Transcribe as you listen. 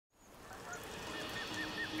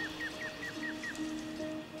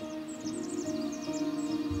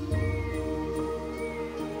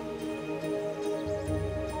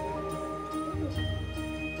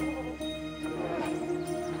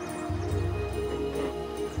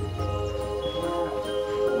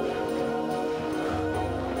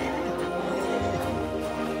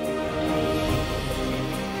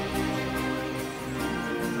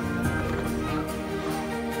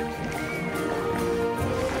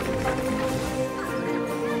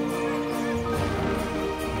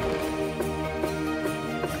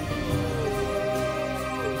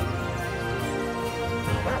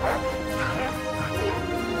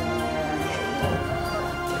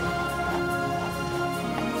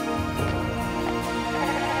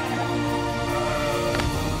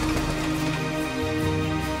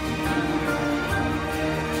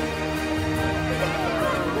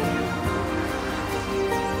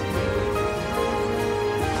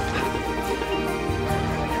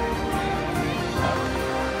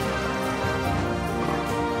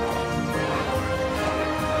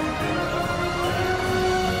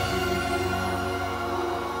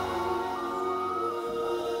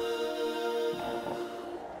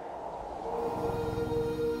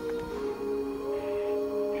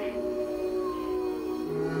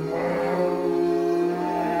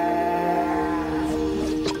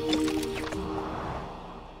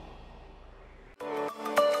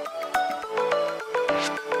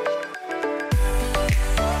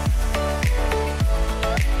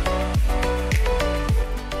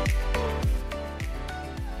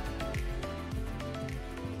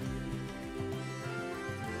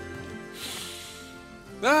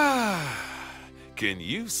Ah, can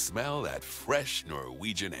you smell that fresh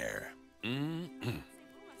Norwegian air?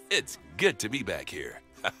 It's good to be back here.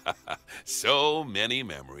 So many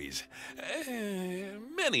memories.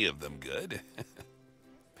 Many of them good.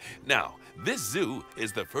 Now, this zoo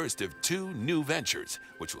is the first of two new ventures,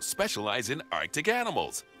 which will specialize in Arctic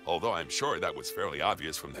animals. Although I'm sure that was fairly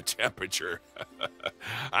obvious from the temperature.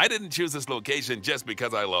 I didn't choose this location just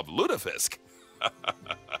because I love lutefisk.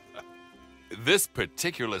 This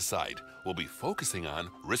particular site will be focusing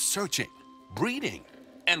on researching, breeding,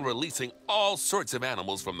 and releasing all sorts of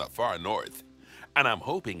animals from the far north. And I'm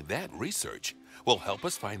hoping that research will help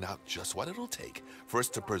us find out just what it'll take for us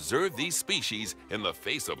to preserve these species in the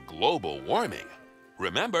face of global warming.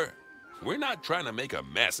 Remember, we're not trying to make a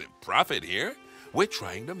massive profit here. We're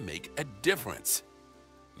trying to make a difference.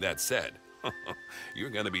 That said, you're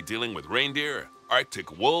going to be dealing with reindeer,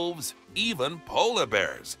 Arctic wolves, even polar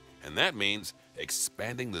bears. And that means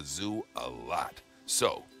expanding the zoo a lot.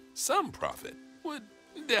 So, some profit would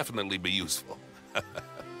definitely be useful.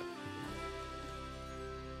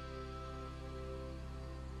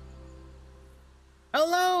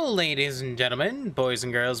 Hello, ladies and gentlemen, boys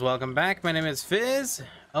and girls, welcome back. My name is Fizz.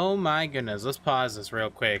 Oh my goodness, let's pause this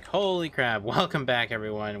real quick. Holy crap, welcome back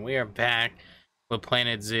everyone. We are back with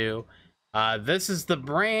Planet Zoo. This is the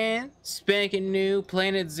brand spanking new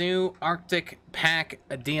Planet Zoo ArcticPack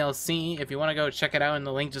DLC. If you want to go check it out in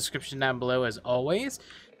the link description down below as always.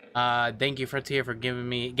 Thank you Frontier for getting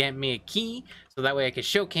me a key so that way I can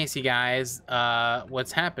showcase you guys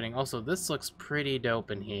what's happening. Also, this looks pretty dope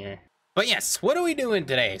in here. But yes, what are we doing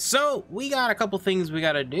today? So we got a couple things we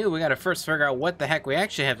gotta do. We gotta first figure out what the heck we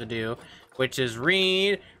actually have to do, which is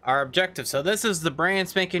read our objective. So this is the brand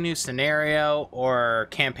spanking new scenario, or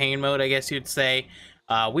campaign mode, I guess you'd say.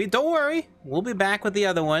 Don't worry, we'll be back with the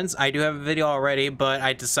other ones. I do have a video already, but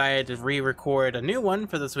I decided to re-record a new one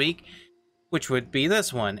for this week, which would be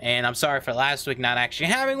this one. And I'm sorry for last week not actually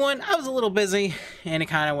having one. I was a little busy, and it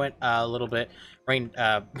kind of went a little bit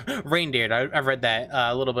reindeer. I read that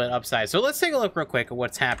a little bit upside. So let's take a look real quick at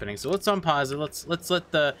what's happening. So let's unpause it. Let's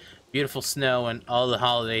let the beautiful snow and all the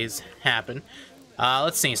holidays happen.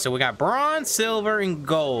 Let's see. So we got bronze, silver, and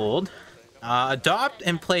gold. Adopt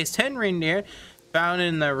and place 10 reindeer found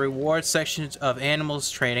in the reward sections of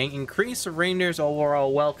animals trading. Increase the reindeer's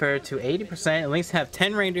overall welfare to 80%. At least have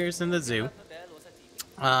 10 reindeers in the zoo.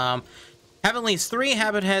 Have at least 3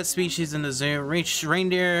 habitat species in the zoo. Reach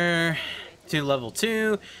reindeer to level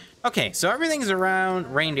 2. Okay, so everything's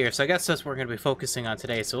around reindeer, so I guess that's what we're going to be focusing on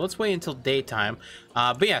today. So let's wait until daytime.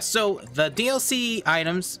 But yeah, so the DLC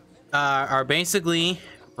items are basically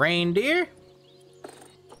reindeer,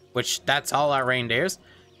 which that's all our reindeers.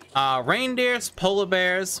 Reindeers, polar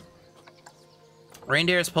bears,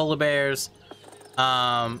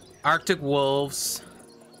 Arctic wolves,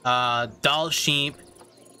 Dall sheep.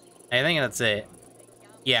 I think that's it.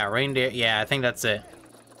 Yeah, reindeer. Yeah, I think that's it.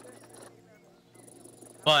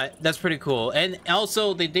 But that's pretty cool. And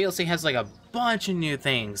also the DLC has like a bunch of new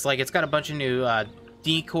things. Like it's got a bunch of new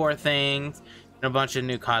decor things and a bunch of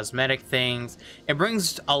new cosmetic things. It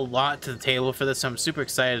brings a lot to the table for this, so I'm super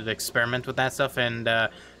excited to experiment with that stuff. And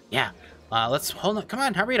yeah, let's hold on. Come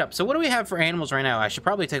on, hurry it up. So what do we have for animals right now? I should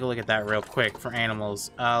probably take a look at that real quick for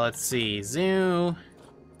animals. Let's see. Zoo,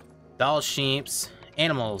 Dall sheeps,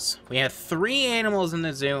 animals. We have 3 animals in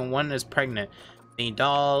the zoo and 1 is pregnant. The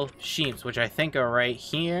Dall sheeps, which I think are right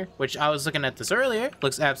here, which I was looking at this earlier.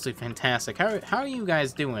 Looks absolutely fantastic. How are you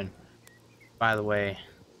guys doing, by the way?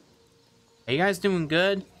 Are you guys doing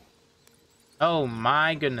good? Oh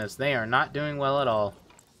my goodness, they are not doing well at all.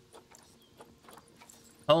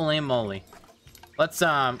 Holy moly. Let's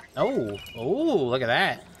oh, look at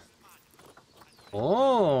that.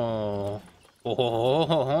 Oh,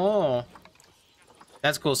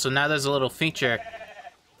 that's cool. So now there's a little feature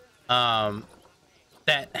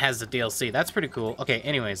that has the DLC. That's pretty cool. Okay,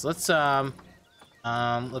 anyways, let's look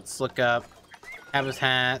up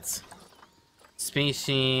habitats,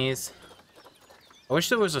 species. I wish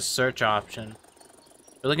there was a search option.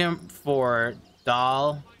 We're looking for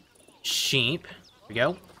Dall sheep. Here we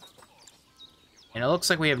go. And it looks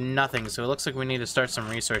like we have nothing, so it looks like we need to start some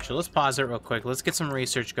research. So let's pause it real quick. Let's get some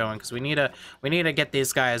research going because we need to get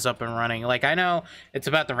these guys up and running. Like, I know it's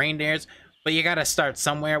about the reindeers, but you gotta start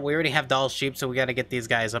somewhere. We already have Dall sheep, so we gotta get these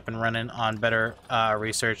guys up and running on better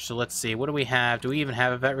research. So let's see, what do we have? Do we even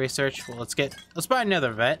have a vet research? Well, let's buy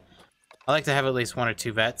another vet. I like to have at least 1 or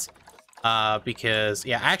 2 vets. Because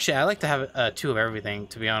yeah, actually I like to have 2 of everything,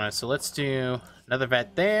 to be honest. So let's do another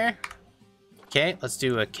vet there. Okay, let's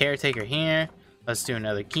do a caretaker here. Let's do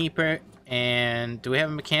another keeper. And do we have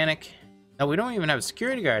a mechanic? No, we don't even have a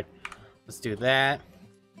security guard. Let's do that.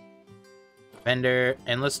 Vendor,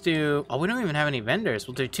 and let's do... Oh, we don't even have any vendors.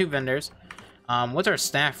 We'll do 2 vendors. What's our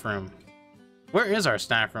staff room? Where is our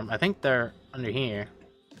staff room? I think they're under here.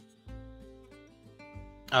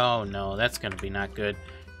 Oh no, that's gonna be not good.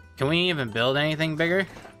 Can we even build anything bigger?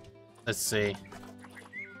 Let's see.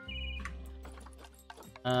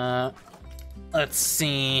 Let's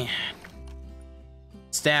see.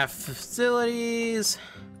 Staff facilities.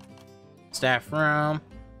 Staff room.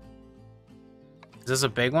 Is this a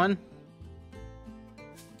big one?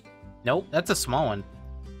 Nope, that's a small one.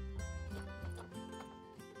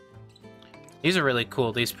 These are really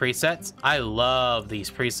cool, these presets. I love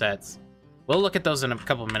these presets. We'll look at those in a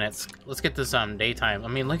couple minutes. Let's get this on daytime. I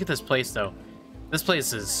mean, look at this place, though. This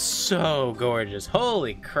place is so gorgeous.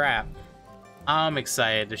 Holy crap. I'm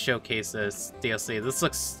excited to showcase this DLC. This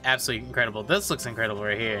looks absolutely incredible. This looks incredible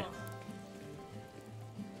right here.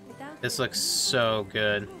 This looks so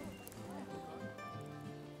good.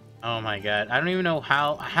 Oh my god. I don't even know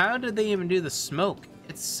how did they even do the smoke?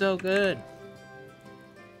 It's so good.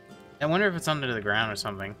 I wonder if it's under the ground or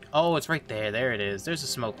something. Oh, it's right there. There it is. There's a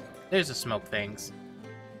smoke. There's the smoke things.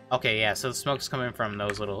 Okay, yeah, so the smoke's coming from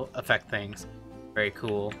those little effect things. Very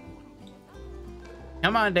cool.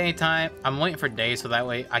 Come on, daytime. I'm waiting for day so that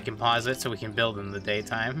way I can pause it so we can build in the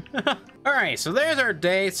daytime. Alright, so there's our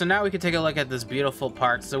day. So now we can take a look at this beautiful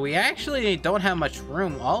park. So we actually don't have much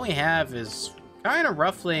room. All we have is kind of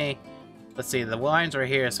roughly... Let's see, the lines are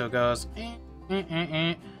here, so it goes...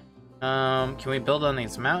 Can we build on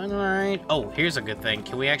these mountain lines? Oh, here's a good thing.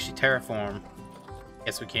 Can we actually terraform?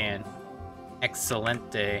 Yes, we can.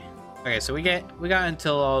 Excelente. Okay, so we got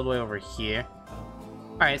until all the way over here.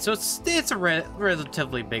 Alright, so it's a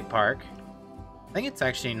relatively big park. I think it's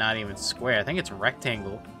actually not even square. I think it's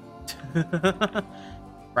rectangle.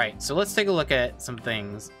 Right, so let's take a look at some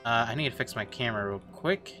things. I need to fix my camera real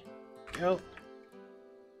quick. Go.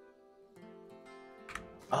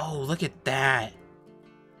 Oh, look at that.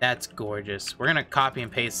 That's gorgeous. We're gonna copy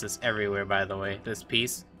and paste this everywhere, by the way, this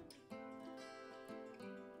piece.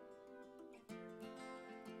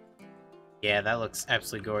 Yeah, that looks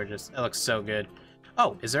absolutely gorgeous. That looks so good.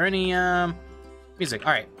 Oh, is there any music?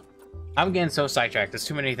 All right, I'm getting so sidetracked. There's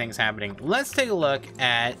too many things happening. Let's take a look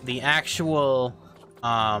at the actual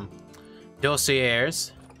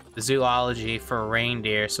dossiers, the zoology for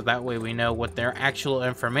reindeer, so that way we know what their actual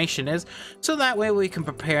information is, so that way we can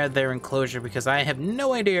prepare their enclosure, because I have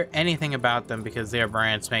no idea anything about them because they're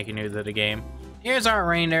brand spanking new to the game. Here's our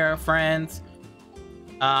reindeer friends.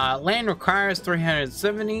 Land requires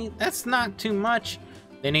 370. That's not too much.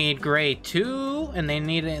 They need grade 2, and they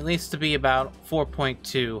need at least to be about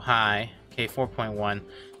 4.2 high. Okay, 4.1.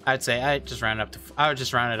 I'd say I would just round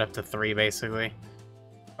it up to 3 basically,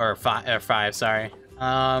 or 5. Sorry.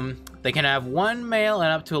 They can have 1 male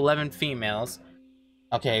and up to 11 females.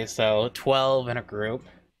 Okay, so 12 in a group.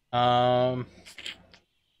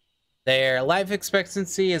 Their life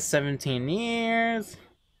expectancy is 17 years.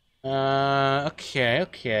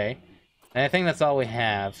 Okay. And I think that's all we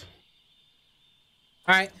have.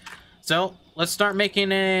 Alright, so let's start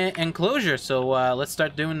making an enclosure. So let's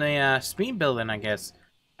start doing the speed building, I guess.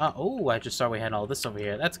 Oh, I just saw we had all this over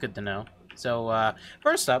here. That's good to know. So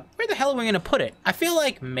first up, where the hell are we gonna put it? I feel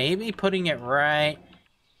like maybe putting it right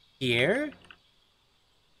here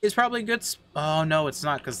is probably good. Oh no, it's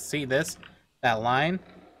not, because see that line,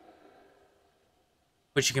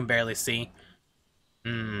 which you can barely see.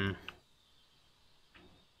 Maybe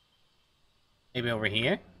over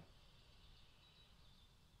here?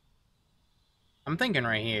 I'm thinking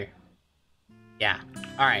right here. Yeah.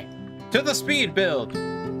 Alright. To the speed build!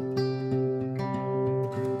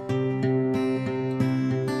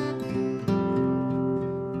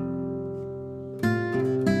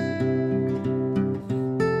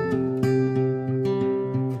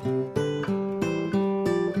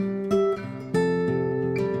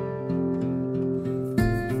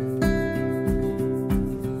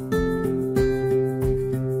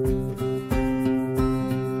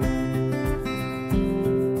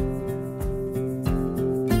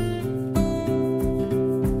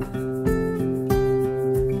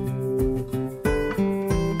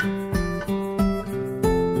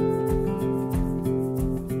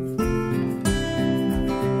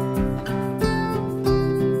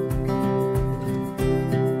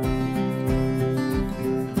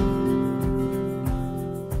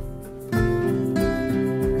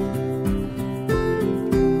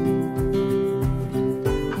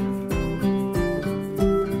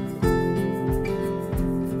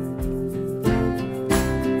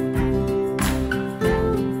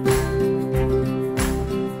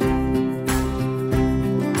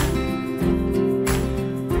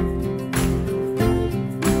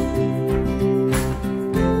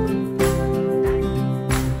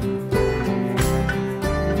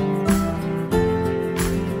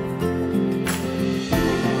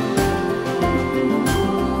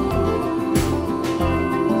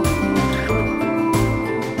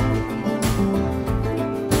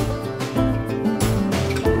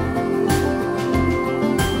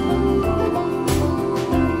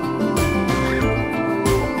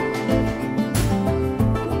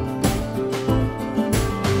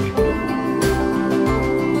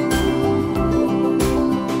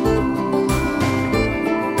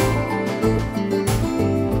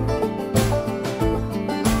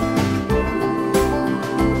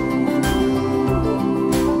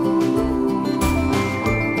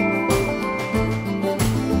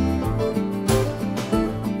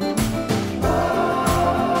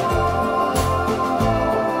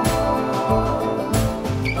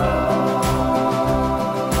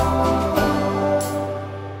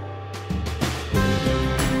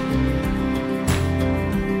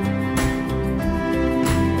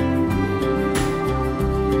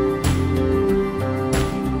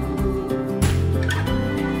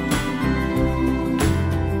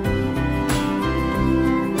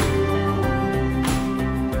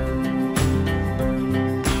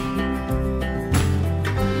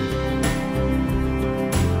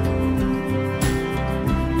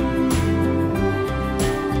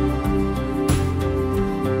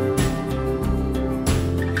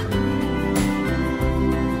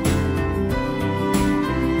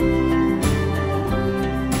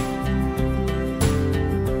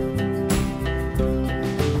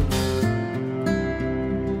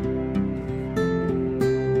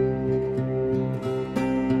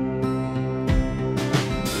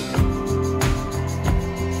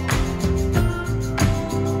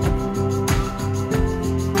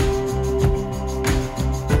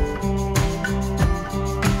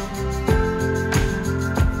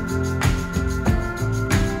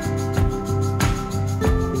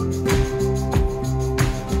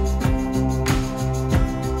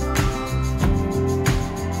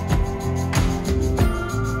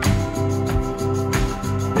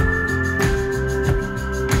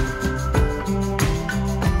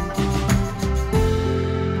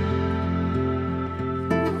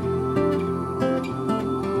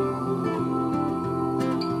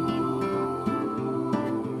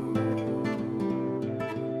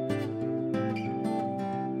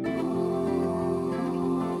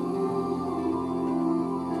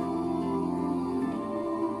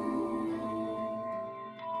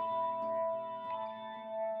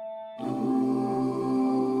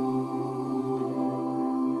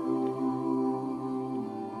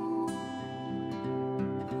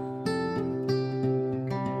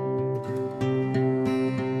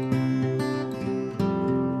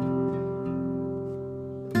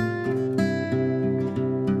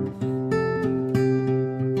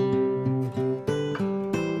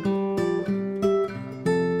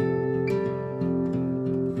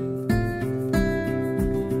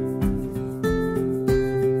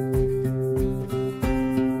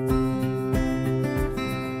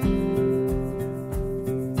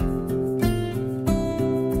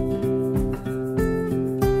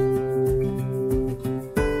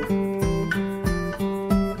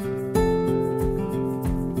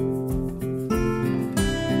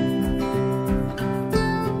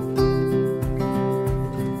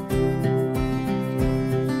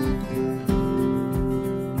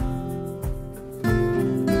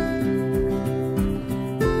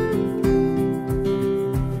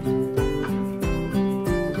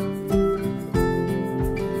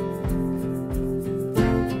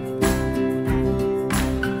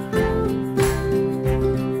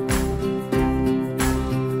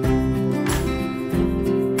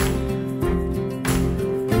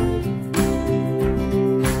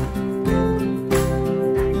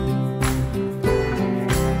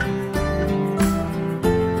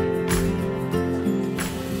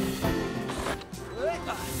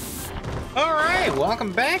 Alright,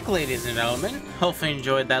 welcome back, ladies and gentlemen. Hopefully you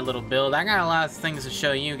enjoyed that little build. I got a lot of things to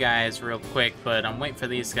show you guys real quick, but I'm waiting for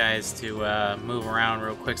these guys to move around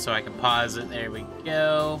real quick so I can pause it. There we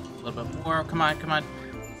go. A little bit more. Come on, come on.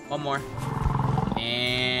 One more.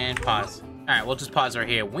 And pause. Alright, we'll just pause right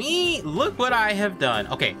here. Look what I have done.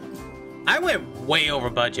 Okay, I went way over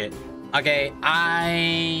budget. Okay,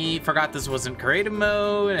 I forgot this was in creative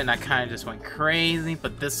mode, and I kind of just went crazy,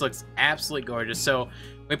 but this looks absolutely gorgeous. So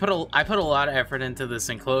I put a lot of effort into this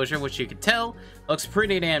enclosure, which you can tell looks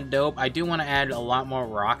pretty damn dope. I do want to add a lot more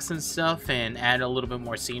rocks and stuff and add a little bit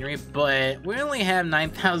more scenery, but we only have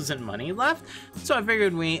 9,000 money left, so I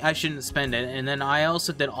figured I shouldn't spend it. And then I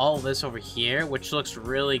also did all this over here, which looks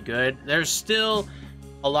really good. There's still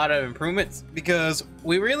a lot of improvements because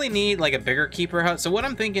we really need like a bigger keeper hut. So what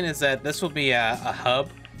I'm thinking is that this will be a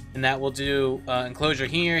hub, and that will do enclosure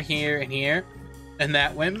here, here, and here, and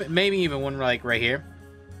that one, maybe even one like right here.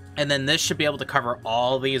 And then this should be able to cover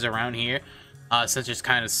all these around here, since it's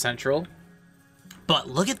kind of central. But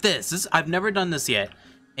look at this. I've never done this yet,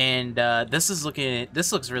 and this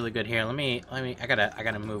looks really good here. I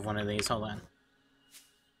gotta move one of these. Hold on.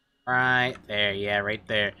 Right there, yeah, right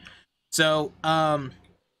there. So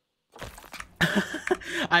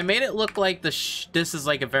I made it look like this is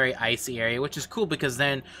like a very icy area, which is cool because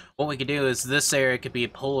then what we could do is this area could be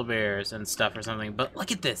polar bears and stuff or something. But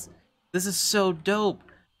look at this. This is so dope.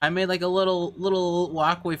 I made like a little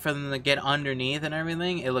walkway for them to get underneath and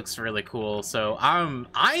everything. It looks really cool. So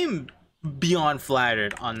I'm beyond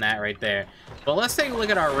flattered on that right there. But let's take a look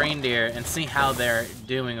at our reindeer and see how they're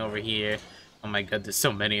doing over here. Oh my god, there's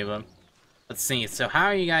so many of them. Let's see. So how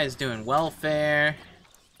are you guys doing? Welfare.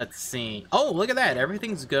 Let's see. Oh, look at that.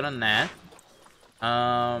 Everything's good on that.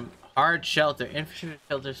 Hard shelter. Infrastructure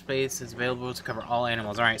shelter space is available to cover all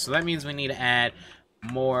animals. All right, so that means we need to add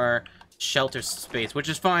more shelter space, which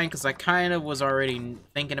is fine because I kind of was already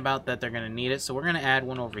thinking about that they're going to need it. So we're going to add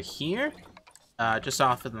one over here, just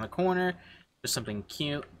off in the corner. Just something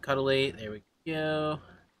cute, cuddly. There we go.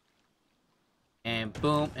 And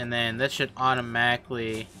boom. And then this should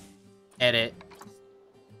automatically edit.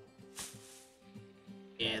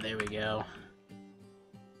 Yeah, there we go.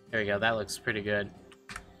 There we go. That looks pretty good.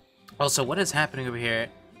 Also, what is happening over here?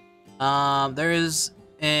 There is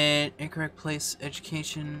an incorrect place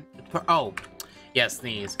education. Oh, yes,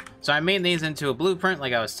 these. So I made these into a blueprint,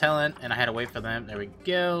 like I was telling, and I had to wait for them. There we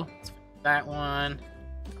go. Let's fix that one.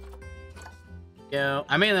 Go.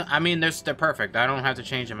 I mean, they're perfect. I don't have to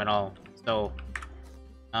change them at all. So,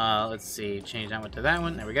 let's see. Change that one to that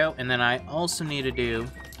one. There we go. And then I also need to do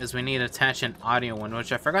is we need to attach an audio one,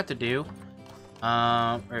 which I forgot to do.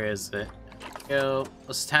 Where is it? There we go.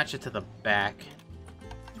 Let's attach it to the back.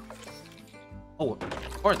 Oh,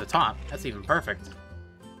 or the top. That's even perfect.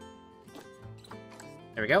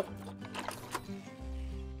 There we go.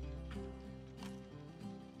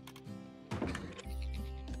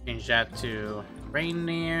 Change that to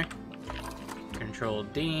Reindeer. Control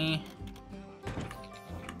D.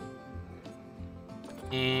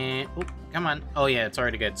 And oh, come on. Oh yeah, it's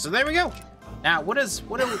already good. So there we go. Now, what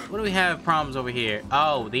do we have problems over here?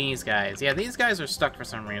 Oh, these guys. Yeah, these guys are stuck for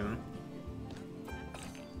some reason.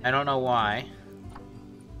 I don't know why.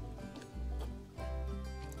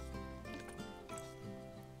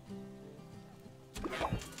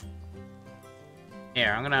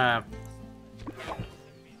 Here, I'm gonna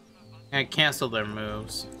cancel their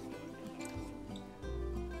moves.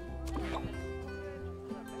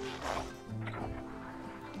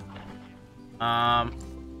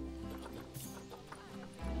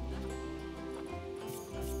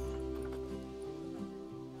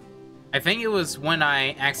 I think it was when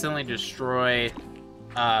I accidentally destroyed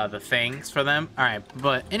the things for them. Alright,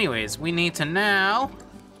 but anyways, we need to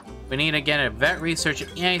get a vet research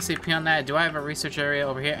ACP on that. Do I have a research area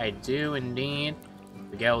over here? I do indeed. Here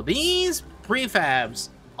we go. These prefabs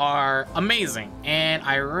are amazing, and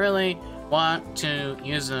I really want to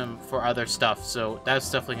use them for other stuff, so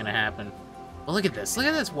that's definitely gonna happen. But look at this. Look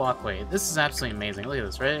at this walkway. This is absolutely amazing. Look at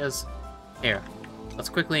this, right? Here. Let's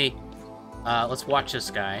quickly let's watch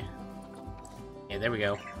this guy. Yeah, there we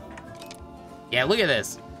go. Yeah, look at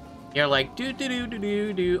this. You're like do.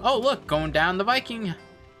 Oh, look, going down the Viking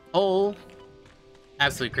hole.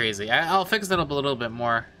 Absolutely crazy. I'll fix it up a little bit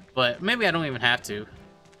more, but maybe I don't even have to.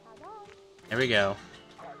 There we go.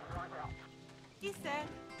 Do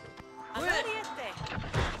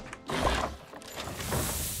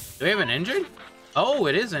we have an injured? Oh,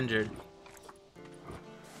 it is injured.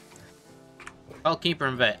 Call keeper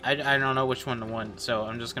and vet. I don't know which one to one, so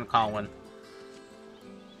I'm just gonna call one.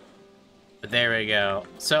 But there we go.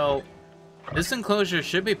 So This enclosure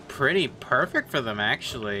should be pretty perfect for them,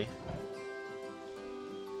 actually.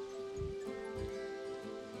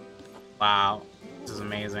 Wow, this is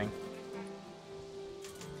amazing.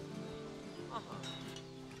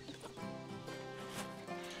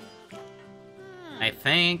 I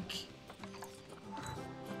think...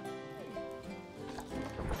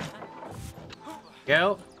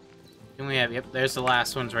 Go. And we have, yep, there's the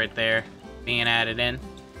last ones right there being added in.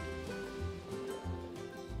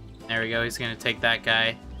 There we go, he's gonna take that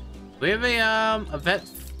guy. Do we have a vet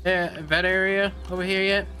area over here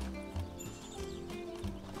yet?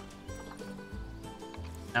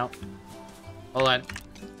 Nope. Hold on.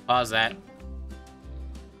 Pause that.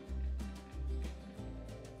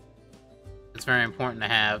 It's very important to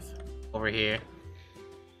have over here.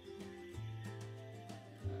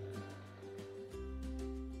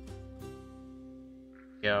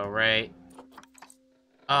 Go right.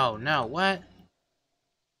 Oh no, what?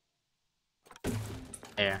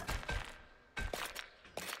 There.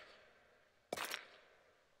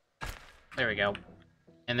 There we go.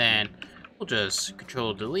 And then we'll just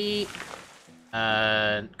control delete.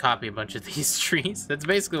 Copy a bunch of these trees. That's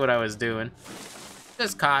basically what I was doing.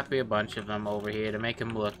 Just copy a bunch of them over here to make them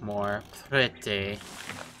look more pretty.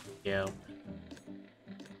 Go.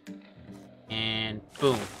 And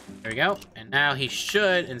boom. There we go. And now he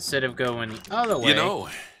should, instead of going the other way... You know,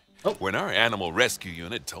 when our animal rescue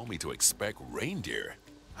unit told me to expect reindeer,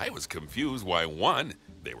 I was confused why, one,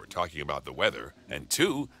 they were talking about the weather, and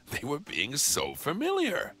two, they were being so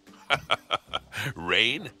familiar.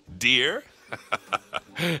 Reindeer?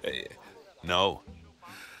 No.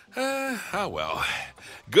 Oh well.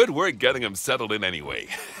 Good work getting them settled in anyway.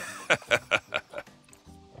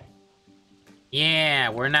 Yeah,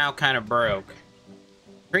 we're now kind of broke.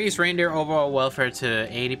 Increase reindeer overall welfare to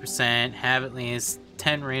 80%. Have at least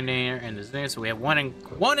 10 reindeer in the zoo. So we have one in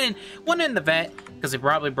the vet because he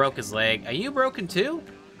probably broke his leg. Are you broken too?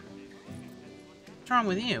 What's wrong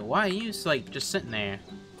with you? Why are you like just sitting there?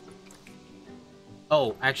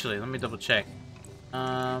 Oh, actually, let me double check.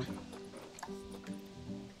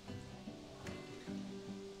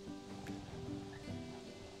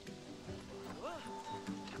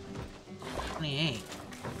 28.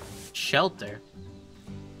 Shelter.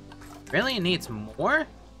 Really? It needs more?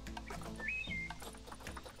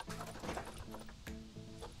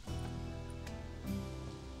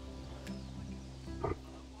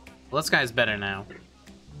 Well, this guy's better now.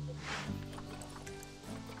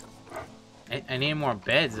 I need more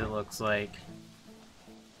beds, it looks like.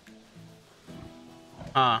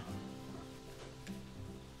 Huh.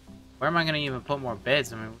 Where am I gonna even put more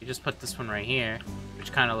beds? I mean, we just put this one right here,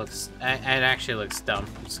 which kind of looks... It actually looks dumb.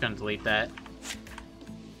 I'm just gonna delete that.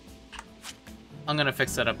 I'm gonna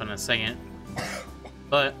fix that up in a second.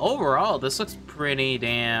 But overall, this looks pretty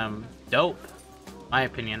damn dope, in my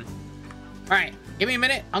opinion. Alright, give me a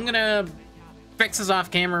minute. I'm gonna fix this off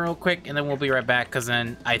camera real quick, and then we'll be right back, because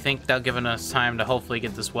then I think they'll give us time to hopefully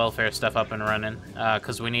get this welfare stuff up and running.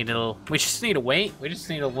 Because we just need to wait. We just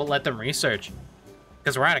need to let them research.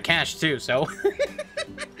 Because we're out of cash, too, so...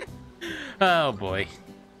 Oh, boy.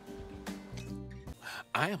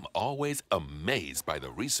 I am always amazed by the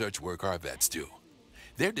research work our vets do.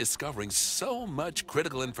 They're discovering so much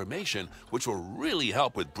critical information which will really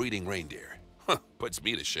help with breeding reindeer. Puts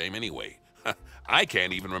me to shame anyway. I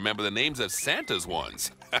can't even remember the names of Santa's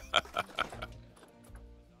ones.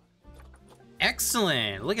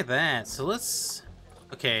 Excellent. Look at that. So let's...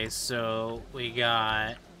 Okay, so we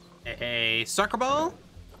got a soccer ball.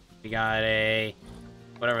 We got a...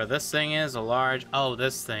 Whatever this thing is, a large... Oh,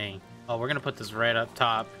 this thing. Oh, we're going to put this right up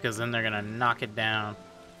top because then they're going to knock it down.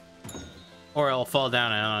 Or it'll fall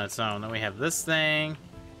down on its own. Then we have this thing.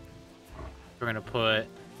 We're going to put...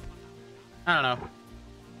 I don't know.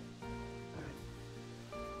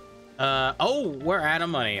 Oh, we're out of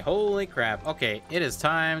money. Holy crap. Okay, it is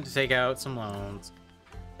time to take out some loans.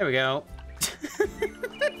 There we go.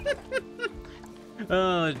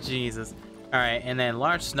 Oh, Jesus. All right, and then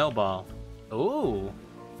large snowball. Ooh.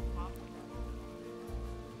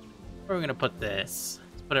 Where are we gonna put this?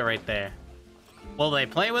 Let's put it right there. Will they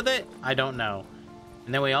play with it? I don't know.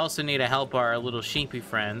 And then we also need to help our little sheepy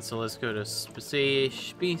friends. So let's go to species.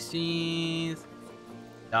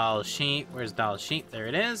 Dall Sheep. Where's Dall Sheep? There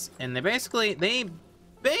it is. And they basically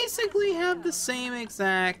have the same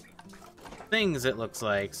exact things, it looks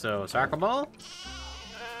like. So soccer ball.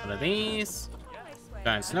 One of these.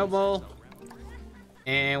 Giant snowball.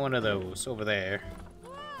 And one of those over there.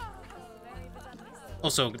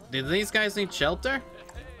 Also, do these guys need shelter?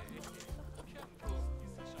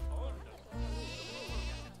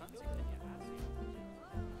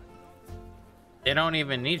 They don't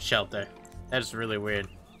even need shelter. That is really weird.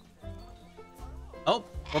 Oh,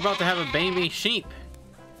 we're about to have a baby sheep.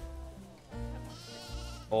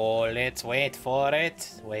 Oh, let's wait for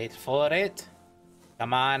it. Wait for it.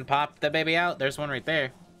 Come on, pop the baby out. There's one right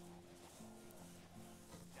there.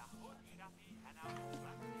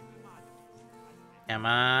 Come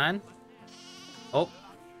on. Oh,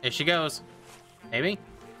 there she goes. Maybe.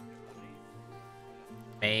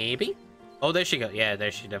 Maybe. Oh, there she goes. Yeah,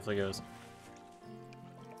 there she definitely goes.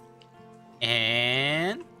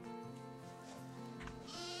 And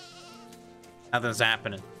nothing's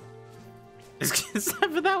happening.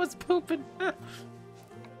 That was pooping.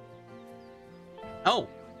 Oh,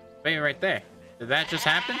 baby right there. Did that just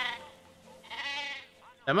happen?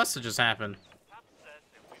 That must have just happened.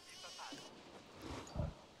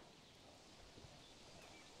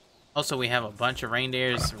 Also, we have a bunch of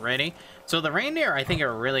reindeers ready. So the reindeer, I think,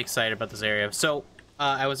 are really excited about this area. So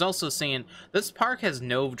I was also seeing this park has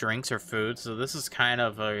no drinks or food, so this is kind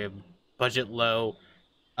of a budget low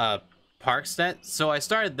park set. So I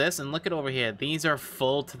started this, and look at over here. These are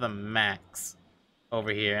full to the max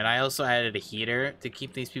over here. And I also added a heater to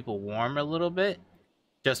keep these people warm a little bit,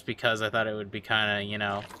 just because I thought it would be kind of, you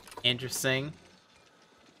know, interesting.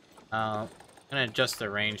 I'm gonna adjust the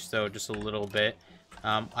range though just a little bit.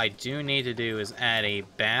 I do need to do is add a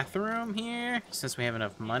bathroom here, since we have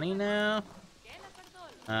enough money now.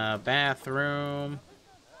 Bathroom.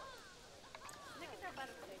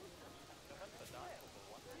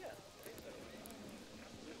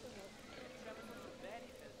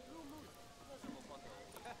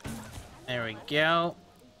 There we go.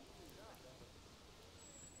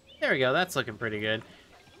 There we go, that's looking pretty good.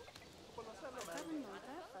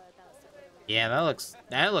 Yeah,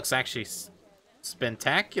 that looks actually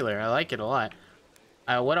spectacular. I like it a lot.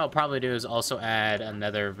 What I'll probably do is also add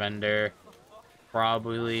another vendor,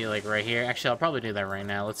 probably like right here. Actually, I'll probably do that right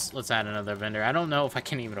now. Let's add another vendor. I don't know if I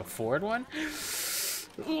can even afford one.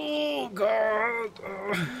 Oh god.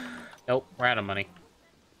 Nope, we're out of money.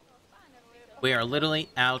 We are literally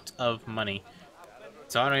out of money.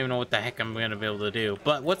 So I don't even know what the heck I'm gonna be able to do.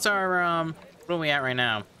 But what's our what are we at right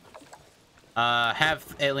now?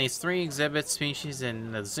 Have at least 3 exhibit species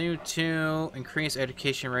in the zoo. 2, increase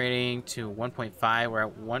education rating to 1.5. We're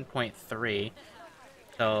at 1.3.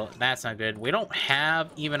 So that's not good. We don't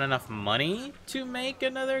have even enough money to make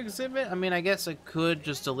another exhibit. I mean, I guess I could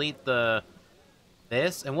just delete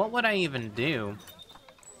this. And what would I even do?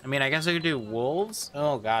 I mean, I guess I could do wolves.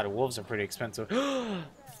 Oh god, wolves are pretty expensive.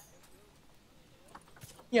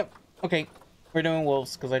 Yep. Okay. We're doing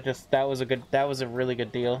wolves because that was a really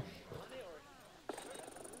good deal.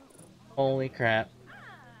 Holy crap.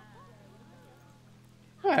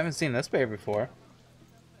 Oh, I haven't seen this bear before.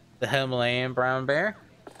 The Himalayan brown bear.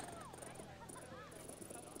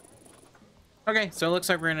 Okay, so it looks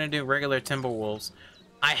like we're gonna do regular timber wolves.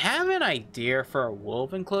 I have an idea for a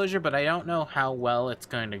wolf enclosure, but I don't know how well it's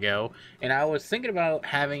going to go. And I was thinking about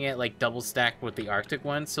having it like double stacked with the Arctic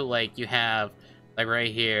one. So like you have like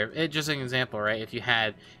right here, just an example, right? If you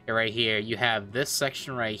had it right here, you have this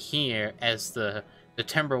section right here as the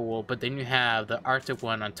timber wolf, but then you have the Arctic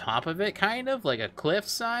one on top of it, kind of like a cliff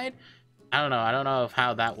side. I don't know if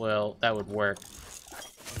how that would work.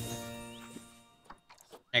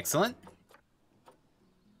 Excellent.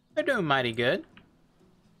 They're doing mighty good.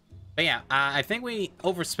 But yeah, I think we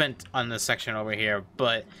overspent on this section over here,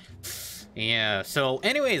 but yeah. So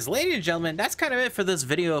anyways, ladies and gentlemen, that's kind of it for this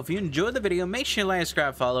video. If you enjoyed the video, make sure you like,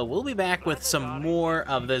 subscribe, follow. We'll be back with some more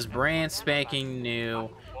of this brand spanking new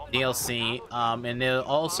DLC, and they're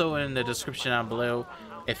also in the description down below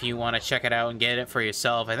if you want to check it out and get it for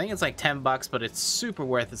yourself. I think it's like 10 bucks, but it's super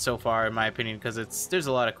worth it so far in my opinion, because there's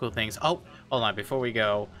a lot of cool things. Oh, hold on, before we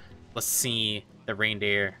go, let's see the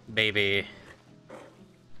reindeer baby.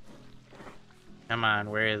 Come on,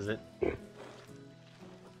 where is it?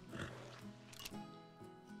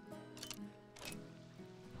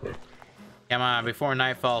 Come on, before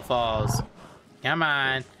nightfall falls. Come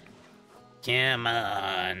on. Come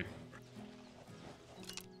on.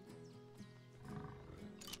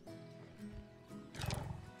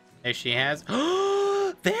 There she has.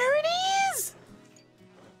 Oh, there it is!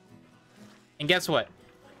 And guess what?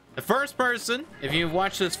 The first person, if you've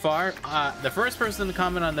watched this far, the first person to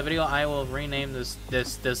comment on the video, I will rename this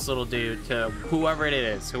little dude to whoever it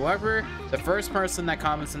is. Whoever, the first person that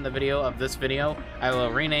comments in the video of this video, I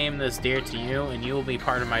will rename this deer to you, and you will be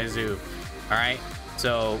part of my zoo. All right?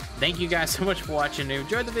 So, thank you guys so much for watching. If you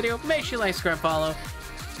enjoyed the video, make sure you like, subscribe, follow.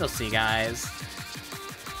 We'll see you guys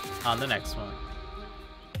on the next one.